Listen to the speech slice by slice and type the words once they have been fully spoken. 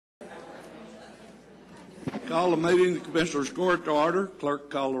Call the meeting. The Commissioners' Court to order. Clerk,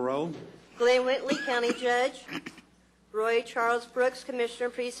 call the roll. Glenn Whitley, County Judge. Roy Charles Brooks, Commissioner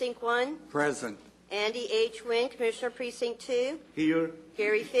Precinct 1. Present. Andy H. Wynn, Commissioner Precinct 2. Here.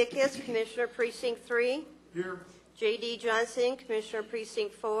 Gary Fickus, Commissioner Precinct 3. Here. J.D. Johnson, Commissioner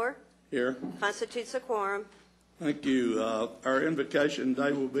Precinct 4. Here. Constitutes a quorum. Thank you. Our invocation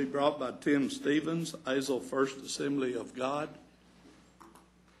today will be brought by Tim Stevens, Azle First Assembly of God.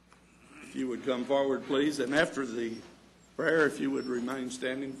 If you would come forward, please. And after the prayer, if you would remain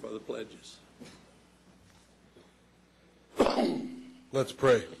standing for the pledges. Let's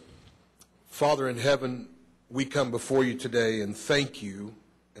pray. Father in heaven, we come before you today and thank you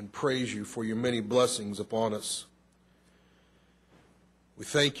and praise you for your many blessings upon us. We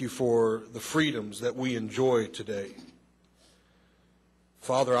thank you for the freedoms that we enjoy today.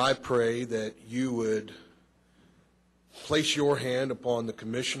 Father, I pray that you would place your hand upon the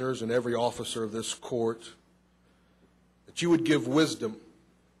commissioners and every officer of this court, that you would give wisdom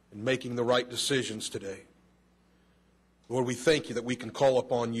in making the right decisions today. Lord, we thank you that we can call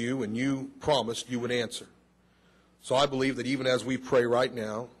upon you, and you promised you would answer. So I believe that even as we pray right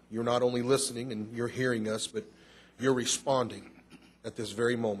now, you're not only listening and you're hearing us, but you're responding at this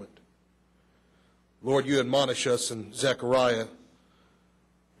very moment. Lord, you admonish us in Zechariah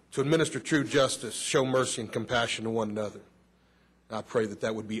to administer true justice, show mercy and compassion to one another. And I pray that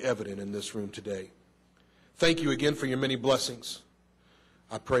that would be evident in this room today. Thank you again for your many blessings.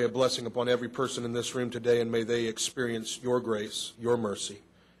 I pray a blessing upon every person in this room today, and may they experience your grace, your mercy,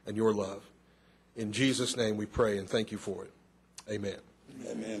 and your love. In Jesus' name we pray and thank you for it. Amen.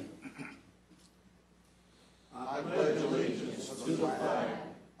 Amen. I pledge allegiance to the flag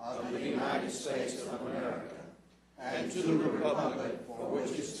of the United States of America and to the republic for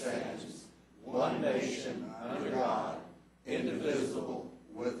which it stands, one nation under God, indivisible,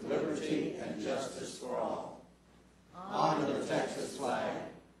 with liberty and justice for all. Honor the Texas flag.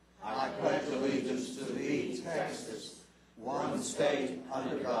 I pledge allegiance to thee, Texas, one state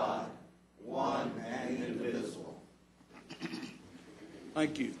under God, one and indivisible.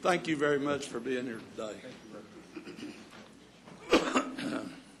 Thank you. Thank you very much for being here today.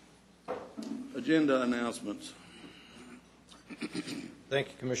 Agenda announcements. Thank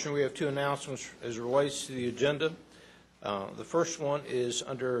you, Commissioner. We have two announcements as it relates to the agenda. The first one is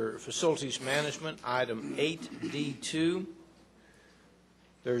under Facilities Management, item 8D2.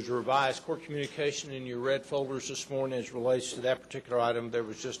 There's a revised court communication in your red folders this morning as it relates to that particular item. There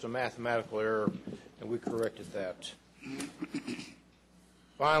was just a mathematical error, and we corrected that.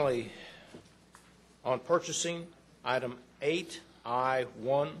 Finally, on purchasing, item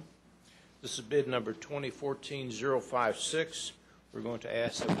 8I1. This is bid number 2014-056. We're going to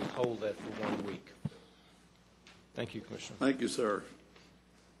ask that we hold that for 1 week. Thank you, Commissioner. Thank you, sir.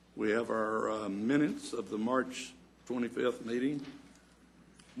 We have our minutes of the March 25th meeting.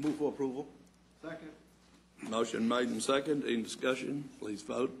 Move for approval. Second. Motion made and second. Any discussion? Please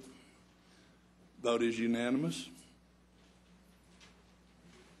vote. Vote is unanimous.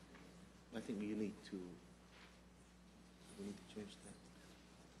 I think we need to change that.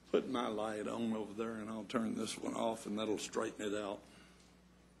 Put my light on over there, and I'll turn this one off, and that'll straighten it out.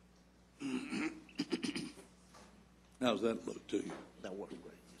 How's that look to you? That worked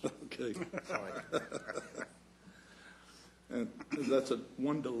great. Okay. Sorry. And that's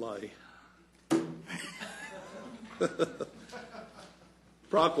one delay.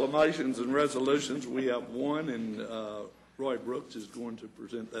 Proclamations and resolutions. We have one, and Roy Brooks is going to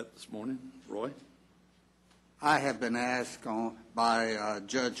present that this morning. Roy? I have been asked by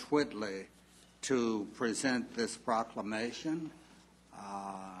Judge Whitley to present this proclamation.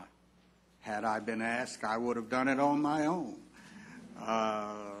 Had I been asked, I would have done it on my own.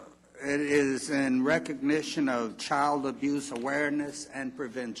 It is in recognition of Child Abuse Awareness and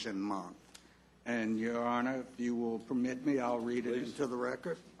Prevention Month. And, Your Honor, if you will permit me, I'll read it into the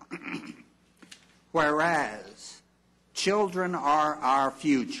record. Whereas children are our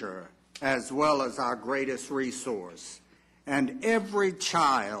future as well as our greatest resource, and every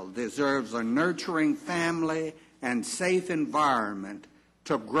child deserves a nurturing family and safe environment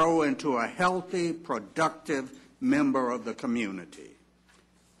to grow into a healthy, productive member of the community.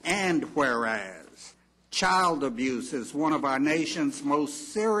 And whereas child abuse is one of our nation's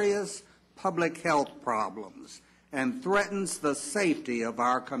most serious public health problems and threatens the safety of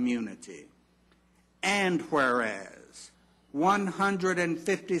our community. And whereas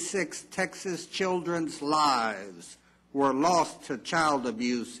 156 Texas children's lives were lost to child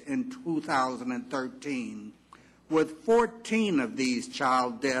abuse in 2013, with 14 of these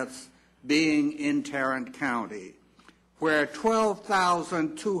child deaths being in Tarrant County, where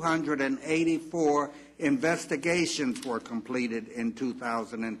 12,284 investigations were completed in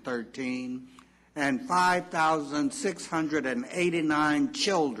 2013, and 5,689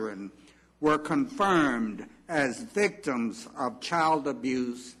 children were confirmed as victims of child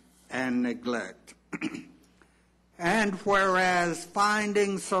abuse and neglect. And whereas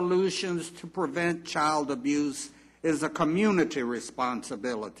finding solutions to prevent child abuse is a community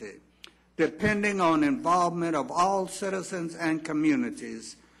responsibility, depending on involvement of all citizens and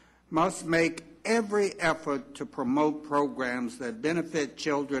communities, must make every effort to promote programs that benefit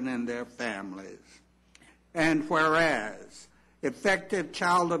children and their families. And whereas effective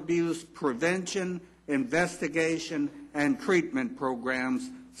child abuse prevention, investigation, and treatment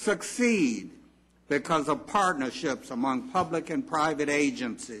programs succeed because of partnerships among public and private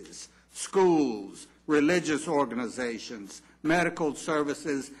agencies, schools, religious organizations, medical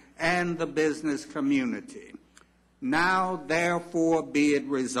services, and the business community. Now, therefore, be it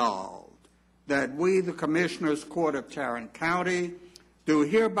resolved that we, the Commissioners' Court of Tarrant County, do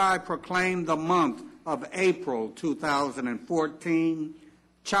hereby proclaim the month of April 2014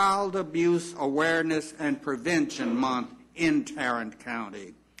 Child Abuse Awareness and Prevention Month in Tarrant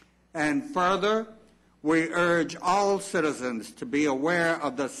County. And further, we urge all citizens to be aware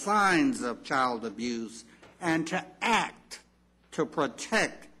of the signs of child abuse and to act to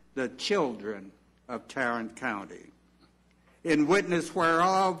protect the children of Tarrant County. In witness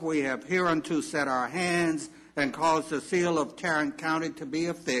whereof, we have hereunto set our hands and caused the seal of Tarrant County to be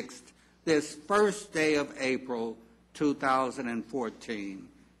affixed this first day of April 2014.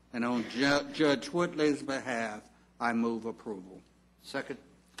 And on Judge Whitley's behalf, I move approval. Second.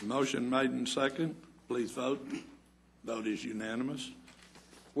 Motion made and second. Please vote. Vote is unanimous.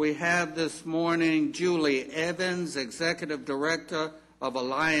 We have this morning Julie Evans, Executive Director of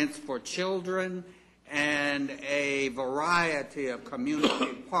Alliance for Children, and a variety of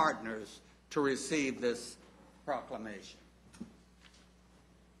community partners to receive this proclamation.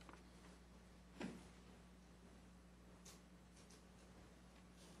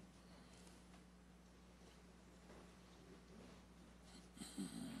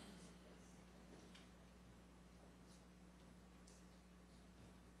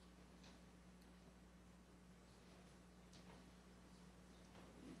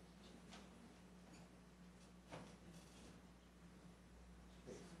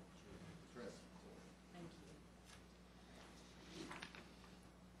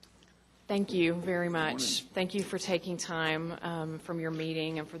 Thank you very much. Thank you for taking time from your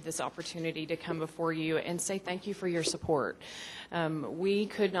meeting and for this opportunity to come before you and say thank you for your support. We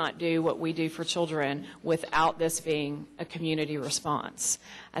could not do what we do for children without this being a community response.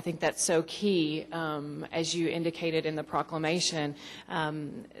 I think that's so key, as you indicated in the proclamation,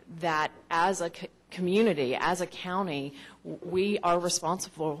 that as a community, as a county, we are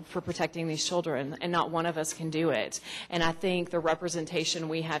responsible for protecting these children, and not one of us can do it. And I think the representation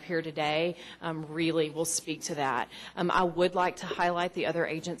we have here today really will speak to that. I would like to highlight the other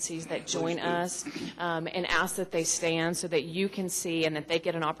agencies that join us and ask that they stand so that you can see and that they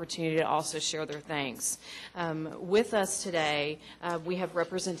get an opportunity to also share their thanks. With us today, we have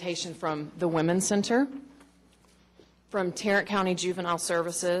representation from the Women's Center, from Tarrant County Juvenile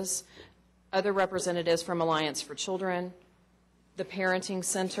Services, other representatives from Alliance for Children, the Parenting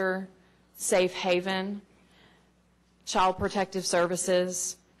Center, Safe Haven, Child Protective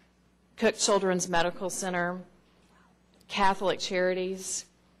Services, Cook Children's Medical Center, Catholic Charities,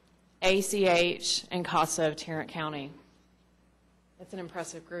 ACH, and CASA of Tarrant County. That's an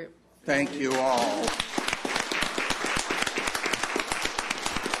impressive group. Thank you all.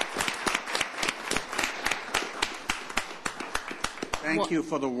 Thank you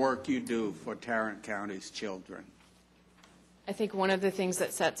for the work you do for Tarrant County's children. I think one of the things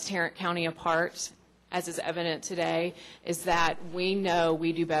that sets Tarrant County apart, as is evident today, is that we know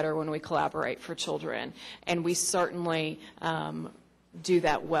we do better when we collaborate for children, and we certainly do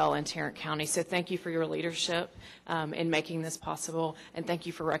that well in Tarrant County. So thank you for your leadership in making this possible, and thank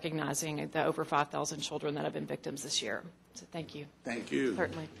you for recognizing the over 5,000 children that have been victims this year. So thank you. Thank you.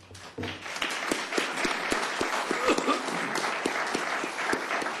 Certainly.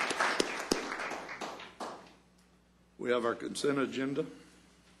 We have our consent agenda.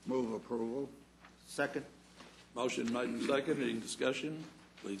 Move approval. Second. Motion made and second. Any discussion?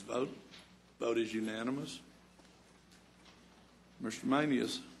 Please vote. Vote is unanimous. Mr.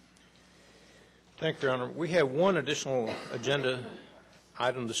 Manius. Thank you, Your Honor. We have one additional agenda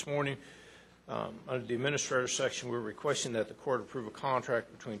item this morning. Under the Administrator section, we're requesting that the court approve a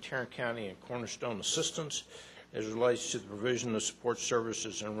contract between Tarrant County and Cornerstone Assistance as it relates to the provision of support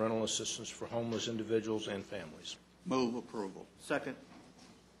services and rental assistance for homeless individuals and families. Move approval. Second.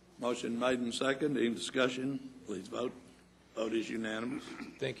 Motion made and second. Any discussion? Please vote. Vote is unanimous.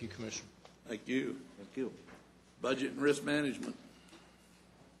 Thank you, Commissioner. Thank you. Thank you. Budget and risk management.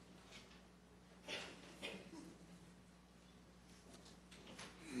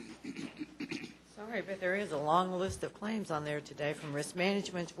 Sorry, but there is a long list of claims on there today from risk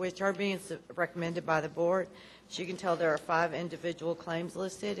management, which are being recommended by the board. As you can tell, there are 5 individual claims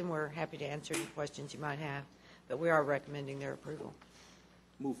listed, and we're happy to answer any questions you might have, but we are recommending their approval.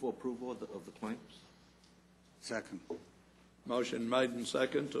 Move for approval of the claims. Second. Motion made and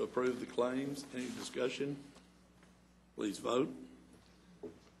second to approve the claims. Any discussion? Please vote.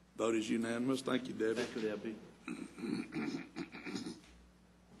 Vote is unanimous. Thank you, Debbie. Thank you, Debbie.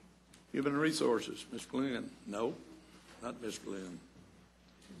 Human Resources, Ms. Glenn. No, not Ms. Glenn.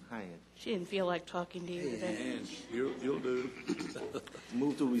 Hi. She didn't feel like talking to you today. And you'll do.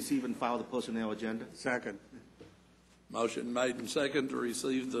 Move to receive and file the personnel agenda. Second. Motion made and second to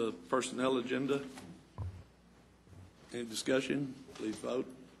receive the personnel agenda. Any discussion? Please vote.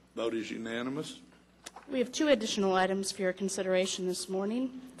 Vote is unanimous. We have 2 additional items for your consideration this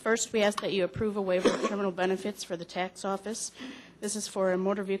morning. First, we ask that you approve a waiver of terminal benefits for the tax office. This is for a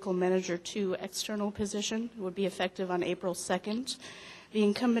Motor Vehicle Manager 2 external position. It would be effective on April 2nd. The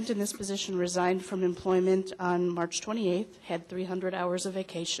incumbent in this position resigned from employment on March 28th, had 300 hours of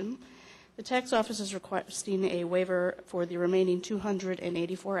vacation. The tax office is requesting a waiver for the remaining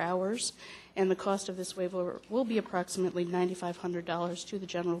 284 hours, and the cost of this waiver will be approximately $9,500 to the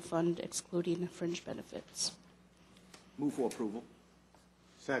general fund, excluding fringe benefits. Move for approval.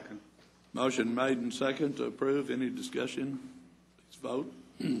 Second. Motion made and second to approve. Any discussion? Please vote.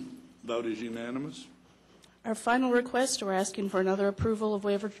 Vote is unanimous. Our final request, we're asking for another approval of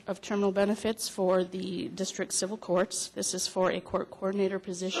waiver of terminal benefits for the district civil courts. This is for a court coordinator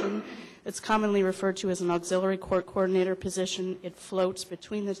position. It's commonly referred to as an auxiliary court coordinator position. It floats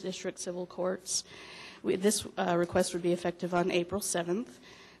between the district civil courts. This request would be effective on April 7th.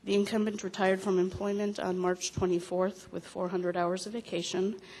 The incumbent retired from employment on March 24th with 400 hours of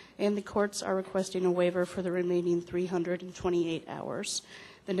vacation, and the courts are requesting a waiver for the remaining 328 hours.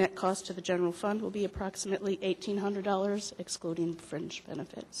 The net cost to the general fund will be approximately $1,800, excluding fringe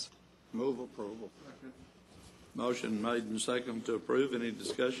benefits. Move approval. Motion made and second to approve. Any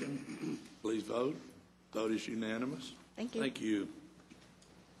discussion? Please vote. Vote is unanimous. Thank you. Thank you.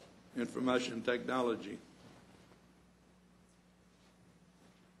 Information technology.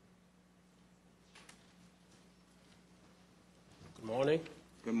 Good morning.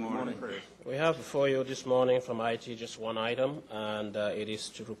 Good morning, Chris. We have before you this morning from IT just one item, and it is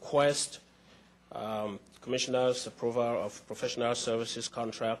to request Commissioner's approval of professional services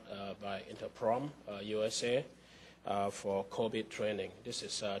contract by Interprom USA for COVID training. This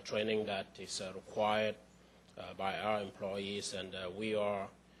is training that is required by our employees, and we are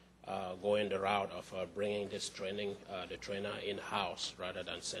going the route of bringing this training, the trainer in-house rather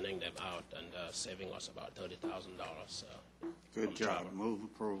than sending them out and saving us about $30,000. Good job. Move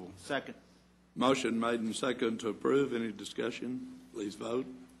approval. Second. Motion made and second to approve. Any discussion? Please vote.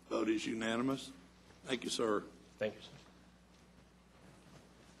 Vote is unanimous. Thank you, sir. Thank you, sir.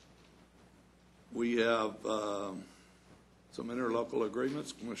 We have some interlocal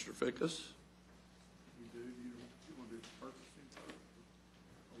agreements. Commissioner Fickus.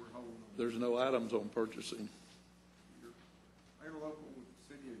 There's no items on purchasing. Interlocal with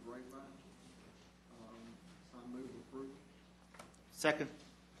the city of Grapevine. I move approval. Second.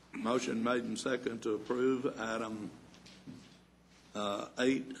 Motion made and second to approve item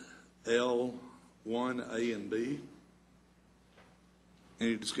 8L, 1A and B.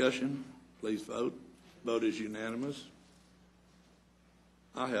 Any discussion? Please vote. Vote is unanimous.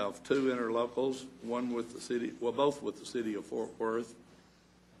 I have 2 interlocals, one with the city, well, both with the city of Fort Worth.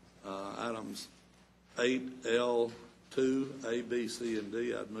 Items 8L, 2, A, B, C, and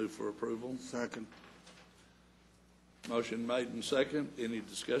D. I'd move for approval. Second. Motion made and second. Any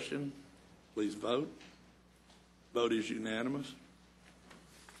discussion? Please vote. Vote is unanimous.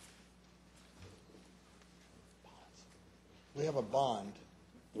 We have a bond,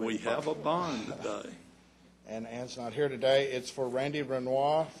 We have a bond today. and Ann's not here today. It's for Randy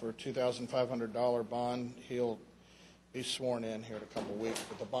Renoir for a $2,500 bond. He'll be sworn in here in a couple of weeks,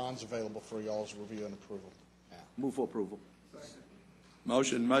 but the bond's available for y'all's review and approval now. Move for approval.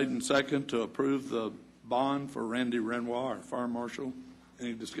 Motion made and second to approve the bond for Randy Renoir, Fire Marshal.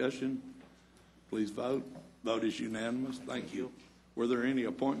 Any discussion? Please vote. Vote is unanimous. Thank you. Were there any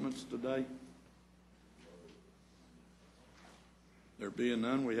appointments today? There being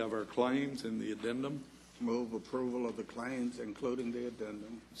none, we have our claims in the addendum. Move approval of the claims, including the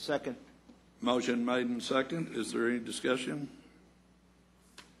addendum. Second. Motion made and second. Is there any discussion?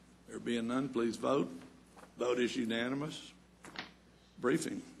 There being none, please vote. Vote is unanimous.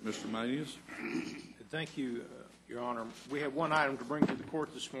 Briefing, Mr. Manius. Thank you, Your Honor. We have one item to bring to the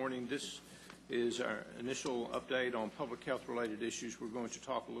court this morning. This is our initial update on public health-related issues. We're going to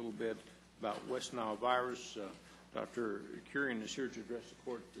talk a little bit about West Nile virus. Dr. Kurian is here to address the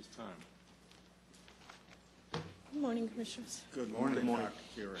court at this time. Good morning, Commissioners. Good morning, Dr.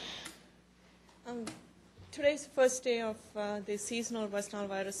 Curie. Today's the first day of the seasonal West Nile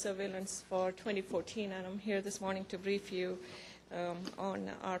virus surveillance for 2014, and I'm here this morning to brief you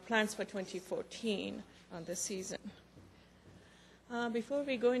on our plans for 2014 on this season. Before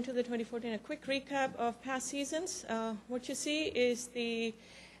we go into the 2014, a quick recap of past seasons. What you see is the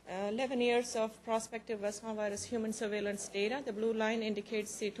 11 years of prospective West Nile virus human surveillance data. The blue line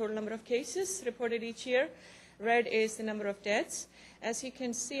indicates the total number of cases reported each year. Red is the number of deaths. As you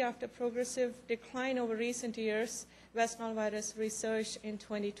can see, after progressive decline over recent years, West Nile virus resurged in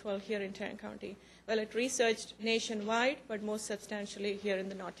 2012 here in Tarrant County. Well, it resurged nationwide, but most substantially here in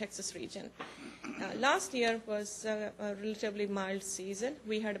the North Texas region. Last year was a relatively mild season.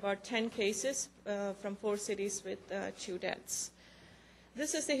 We had about 10 cases from 4 cities with 2 deaths.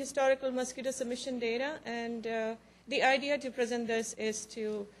 This is the historical mosquito submission data, and the idea to present this is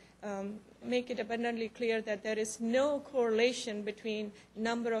to make it abundantly clear that there is no correlation between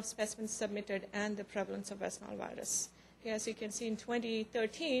number of specimens submitted and the prevalence of West Nile virus. Okay, as you can see, in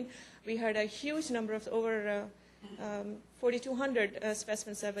 2013, we had a huge number of over 4,200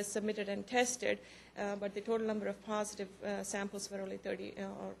 specimens that were submitted and tested, but the total number of positive samples were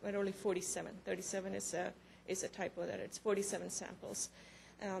only 47. 37 is a typo there. It's 47 samples.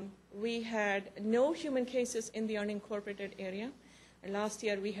 We had no human cases in the unincorporated area. And last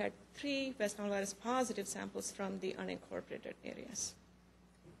year, we had 3 West Nile virus positive samples from the unincorporated areas.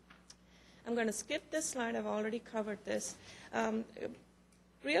 I'm going to skip this slide. I've already covered this.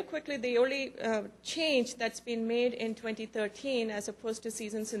 Real quickly, the only change that's been made in 2013 as opposed to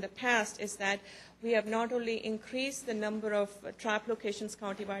seasons in the past is that we have not only increased the number of trap locations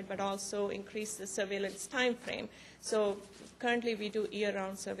countywide, but also increased the surveillance time frame. So currently, we do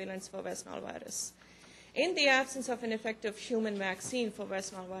year-round surveillance for West Nile virus. In the absence of an effective human vaccine for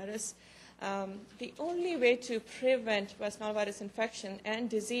West Nile virus, the only way to prevent West Nile virus infection and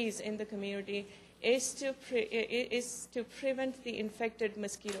disease in the community is to prevent the infected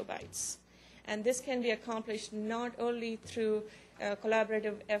mosquito bites. And this can be accomplished not only through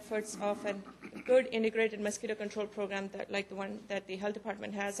collaborative efforts of a good integrated mosquito control program like the one that the health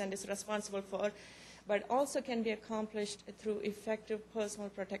department has and is responsible for, but also can be accomplished through effective personal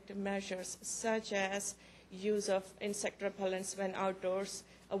protective measures, such as use of insect repellents when outdoors,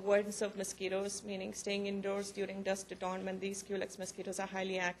 avoidance of mosquitoes, meaning staying indoors during dusk to dawn when these Culex mosquitoes are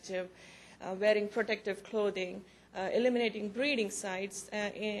highly active, wearing protective clothing, eliminating breeding sites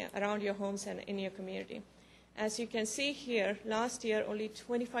around your homes and in your community. As you can see here, last year only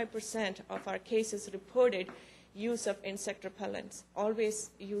 25% of our cases reported use of insect repellents.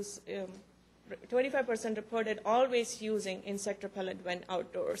 25% reported always using insect repellent when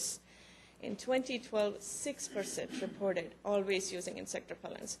outdoors. In 2012, 6% reported always using insect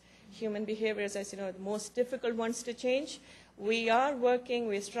repellents. Human behaviors, as you know, are the most difficult ones to change. We are working,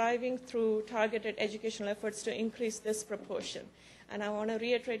 we're striving through targeted educational efforts to increase this proportion. And I want to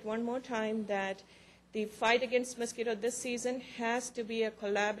reiterate one more time that the fight against mosquito this season has to be a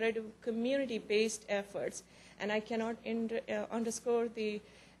collaborative, community-based efforts. And I cannot underscore the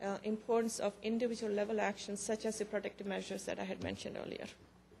importance of individual level actions such as the protective measures that I had mentioned earlier.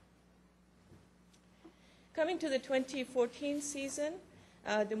 Coming to the 2014 season,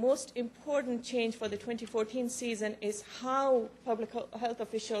 the most important change for the 2014 season is how public health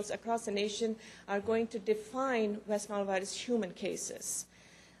officials across the nation are going to define West Nile virus human cases.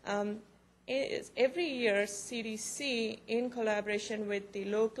 Every year, CDC, in collaboration with the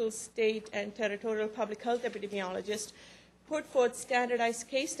local, state, and territorial public health epidemiologists, put forth standardized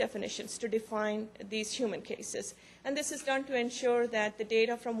case definitions to define these human cases. And this is done to ensure that the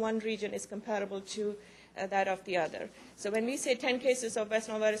data from one region is comparable to that of the other. So when we say 10 cases of West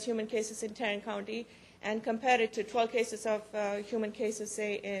Nile virus human cases in Tarrant County and compare it to 12 cases of human cases,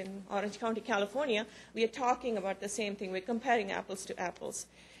 say, in Orange County, California, we are talking about the same thing. We're comparing apples to apples.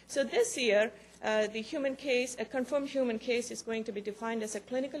 So this year, the human case, a confirmed human case, is going to be defined as a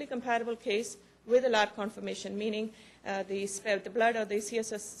clinically compatible case with a lab confirmation, meaning the blood or the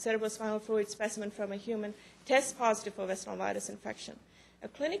CSF cerebrospinal fluid specimen from a human tests positive for West Nile virus infection. A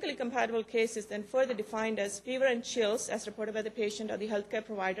clinically compatible case is then further defined as fever and chills as reported by the patient or the healthcare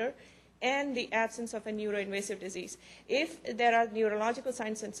provider and the absence of a neuroinvasive disease. If there are neurological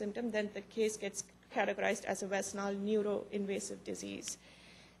signs and symptoms, then the case gets categorized as a West Nile neuroinvasive disease.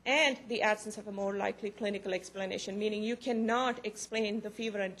 and the absence of a more likely clinical explanation, meaning you cannot explain the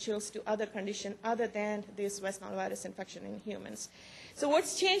fever and chills to other condition other than this West Nile virus infection in humans. So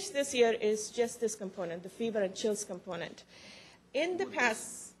what's changed this year is just this component, the fever and chills component. In the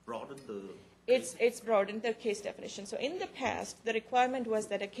past, it's broadened the case definition. So in the past, the requirement was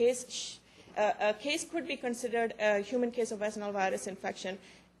that a case could be considered a human case of West Nile virus infection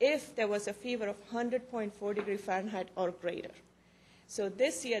if there was a fever of 100.4 degree Fahrenheit or greater. So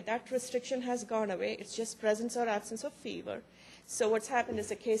this year, that restriction has gone away. It's just presence or absence of fever. So what's happened is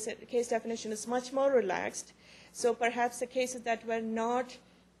the case definition is much more relaxed. So perhaps the cases that were not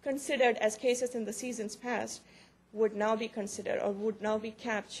considered as cases in the seasons past would now be considered or would now be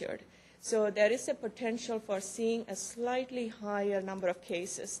captured. So there is a potential for seeing a slightly higher number of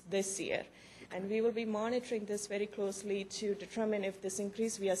cases this year. And we will be monitoring this very closely to determine if this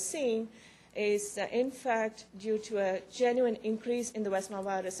increase we are seeing is in fact due to a genuine increase in the West Nile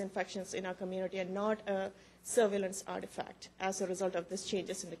virus infections in our community and not a surveillance artifact as a result of these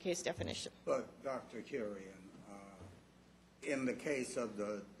changes in the case definition. But Dr. Kurian, in the case of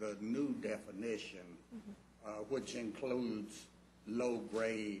the new definition, which includes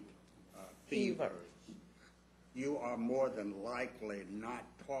low-grade fevers, you are more than likely not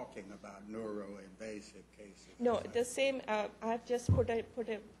talking about neuroinvasive cases. No, the same. I've just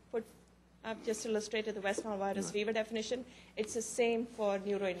I've just illustrated the West Nile virus fever definition. It's the same for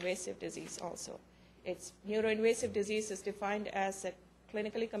neuroinvasive disease also. It's neuroinvasive disease is defined as a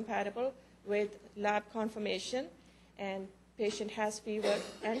clinically compatible with lab confirmation, and patient has fever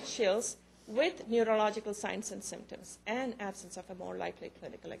and chills with neurological signs and symptoms and absence of a more likely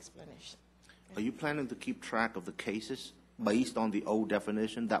clinical explanation. Are you planning to keep track of the cases based on the old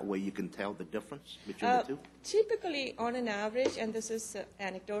definition? That way you can tell the difference between the two? Typically, on an average, and this is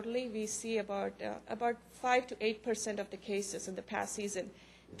anecdotally, we see about 5 to 8% of the cases in the past season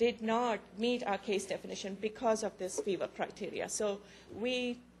did not meet our case definition because of this fever criteria. So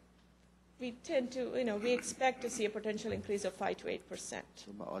we tend to, we expect to see a potential increase of 5 to 8%.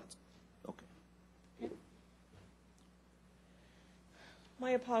 Okay.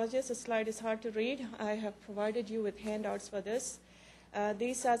 My apologies, the slide is hard to read. I have provided you with handouts for this.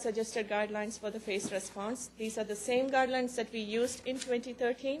 These are suggested guidelines for the phased response. These are the same guidelines that we used in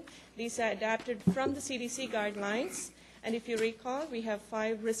 2013. These are adapted from the CDC guidelines. And if you recall, we have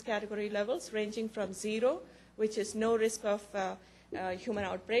 5 risk category levels ranging from 0, which is no risk of human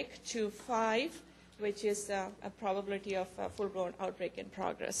outbreak, to 5, which is a probability of a full-blown outbreak in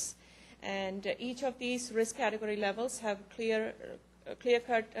progress. And each of these risk category levels have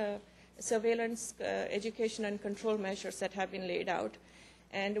clear-cut surveillance, education, and control measures that have been laid out.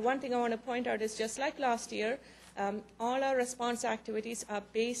 And one thing I want to point out is just like last year, all our response activities are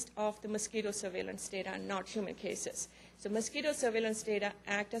based off the mosquito surveillance data and not human cases. So mosquito surveillance data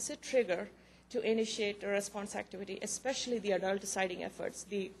act as a trigger to initiate a response activity, especially the adulticiding efforts,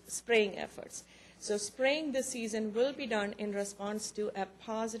 the spraying efforts. So spraying this season will be done in response to a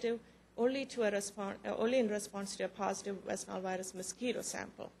positive, only in response to a positive West Nile virus mosquito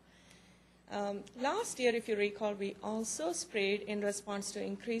sample. Last year, if you recall, we also sprayed in response to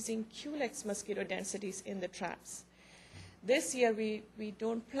increasing Culex mosquito densities in the traps. This year, we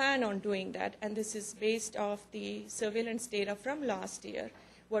don't plan on doing that, and this is based off the surveillance data from last year.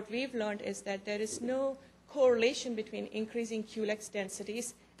 What we've learned is that there is no correlation between increasing Culex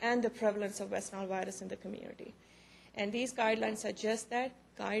densities and the prevalence of West Nile virus in the community. And these guidelines are just that,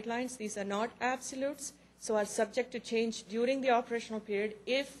 guidelines. These are not absolutes, so are subject to change during the operational period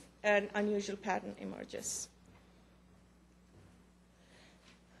if an unusual pattern emerges.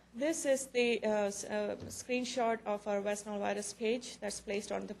 This is the screenshot of our West Nile virus page that's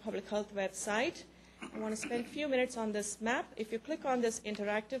placed on the public health website. I want to spend a few minutes on this map. If you click on this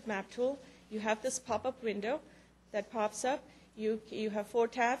interactive map tool, you have this pop-up window that pops up. You have 4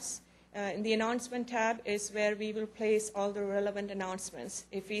 tabs. In the announcement tab is where we will place all the relevant announcements.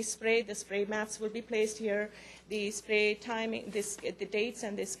 If we spray, the spray maps will be placed here. The spray timing, the dates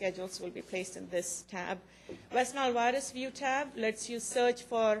and the schedules will be placed in this tab. West Nile virus view tab lets you search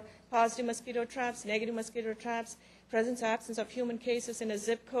for positive mosquito traps, negative mosquito traps, presence or absence of human cases in a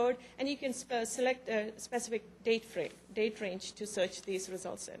zip code, and you can select a specific date range to search these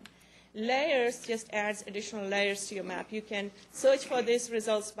results in. Layers just adds additional layers to your map. You can search for these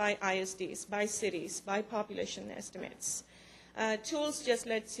results by ISDs, by cities, by population estimates. Tools just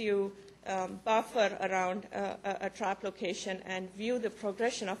lets you buffer around a trap location and view the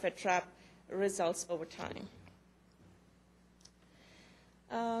progression of a trap results over time.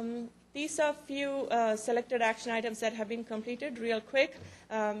 These are few selected action items that have been completed real quick.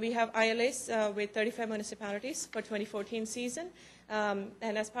 We have ILS with 35 municipalities for 2014 season.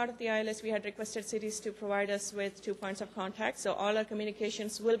 And as part of the ILS, we had requested cities to provide us with 2 points of contact. So all our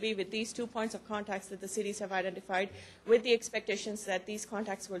communications will be with these 2 points of contacts that the cities have identified, with the expectations that these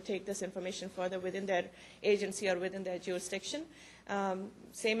contacts will take this information further within their agency or within their jurisdiction.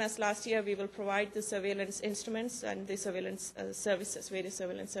 Same as last year, we will provide the surveillance instruments and the surveillance services, various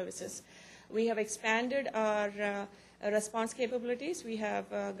surveillance services. We have expanded our response capabilities. We have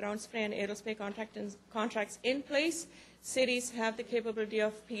ground spray and aerospray contracts in place. Cities have the capability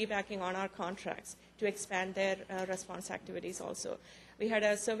of piggybacking on our contracts to expand their response activities also. We had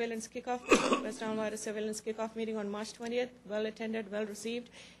a surveillance kickoff, West Nile virus surveillance kickoff meeting on March 20th, well attended, well received.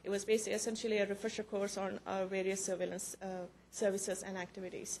 It was basically essentially a refresher course on our various surveillance services and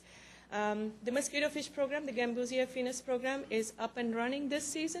activities. The mosquito fish program, the Gambusia Phoenix program, is up and running this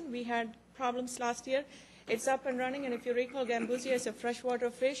season. We had problems last year. It's up and running, and if you recall, Gambusia is a freshwater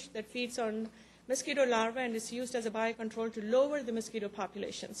fish that feeds on mosquito larvae and is used as a biocontrol to lower the mosquito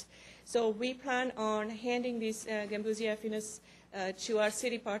populations. So we plan on handing these Gambusia Phoenix to our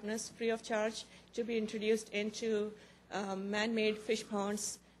city partners free of charge to be introduced into man-made fish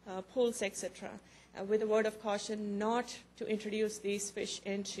ponds, pools, etc., with a word of caution not to introduce these fish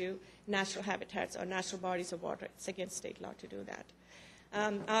into natural habitats or natural bodies of water. It's against state law to do that.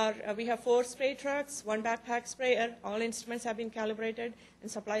 We have 4 spray trucks, 1 backpack sprayer. All instruments have been calibrated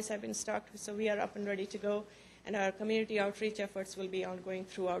and supplies have been stocked, so we are up and ready to go. And our community outreach efforts will be ongoing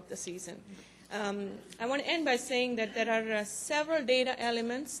throughout the season. I want to end by saying that there are several data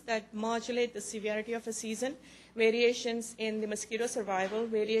elements that modulate the severity of a season: variations in the mosquito survival,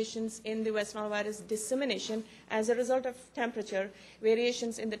 variations in the West Nile virus dissemination as a result of temperature,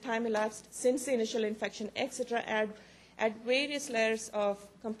 variations in the time elapsed since the initial infection, etc., add various layers of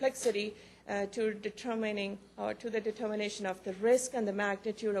complexity to the determination of the risk and the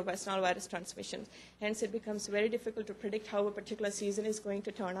magnitude of West Nile virus transmission. Hence, it becomes very difficult to predict how a particular season is going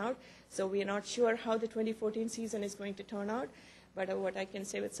to turn out. So we are not sure how the 2014 season is going to turn out, but what I can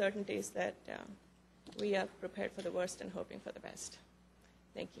say with certainty is that we are prepared for the worst and hoping for the best.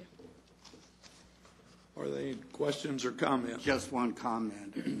 Thank you. Are there any questions or comments? Just one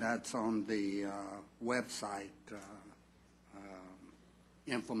comment, and that's on the website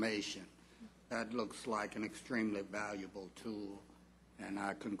information. That looks like an extremely valuable tool, and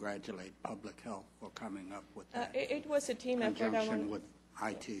I congratulate Public Health for coming up with that. It was a team effort. In conjunction with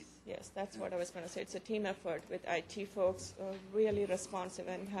IT. Yes, that's what I was going to say. It's a team effort with IT folks, really responsive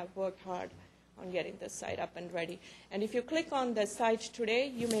and have worked hard on getting the site up and ready. And if you click on the site today,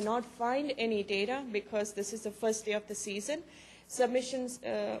 you may not find any data because this is the first day of the season. Submissions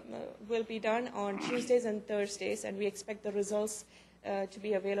will be done on Tuesdays and Thursdays, and we expect the results to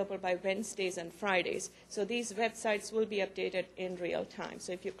be available by Wednesdays and Fridays. So these websites will be updated in real time.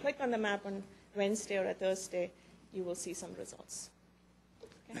 So if you click on the map on Wednesday or a Thursday, you will see some results.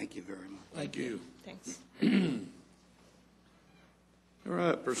 Okay? Thank you very much. Thank you. Thanks. All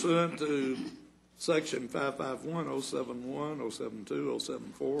right, pursuant to Section 551, 071, 072,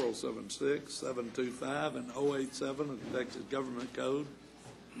 074, 076, 725, and 087 of the Texas Government Code,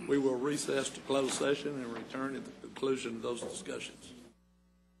 we will recess to closed session and return at the conclusion of those discussions.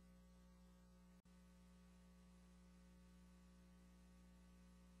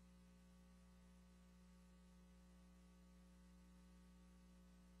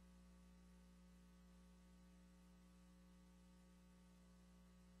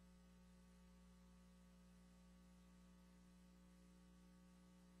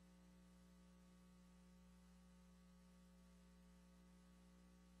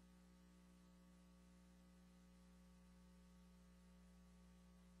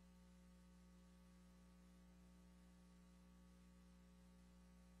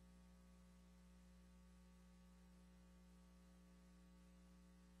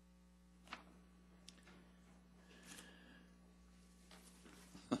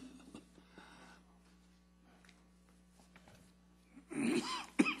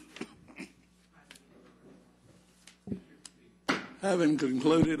 Having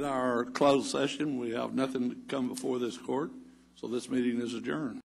concluded our closed session, we have nothing to come before this court, so this meeting is adjourned.